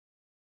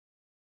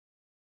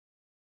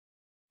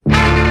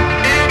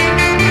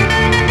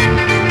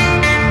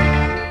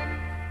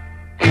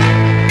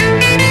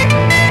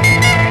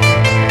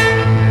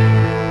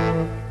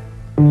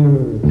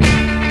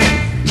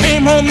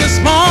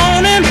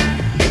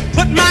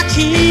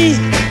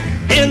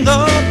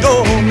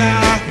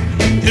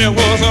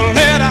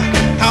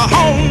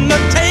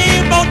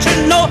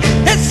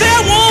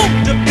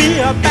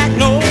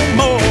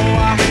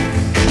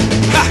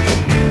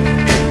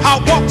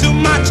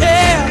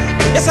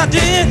I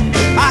did.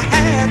 I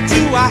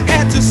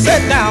had to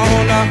sit down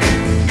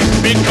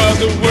because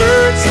the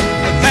words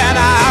that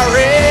I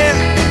read,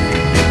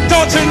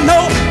 don't you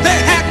know, they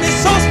had me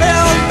so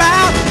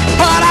spellbound.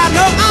 But I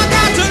know I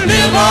got to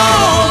live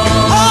on.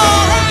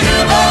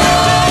 Live on.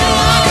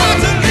 I got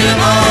to live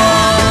on.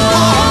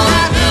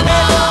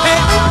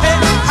 Hey, hey,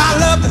 I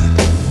love it.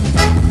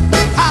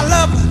 I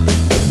love it.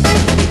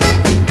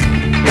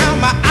 Now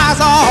my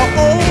eyes are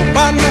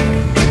open,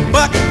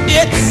 but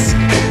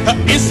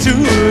it's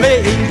too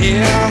late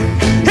here.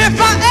 If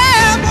I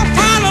ever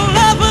find a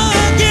lover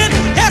again,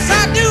 yes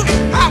I do,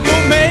 I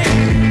will make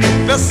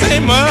the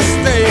same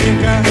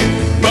mistake.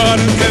 But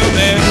until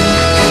then,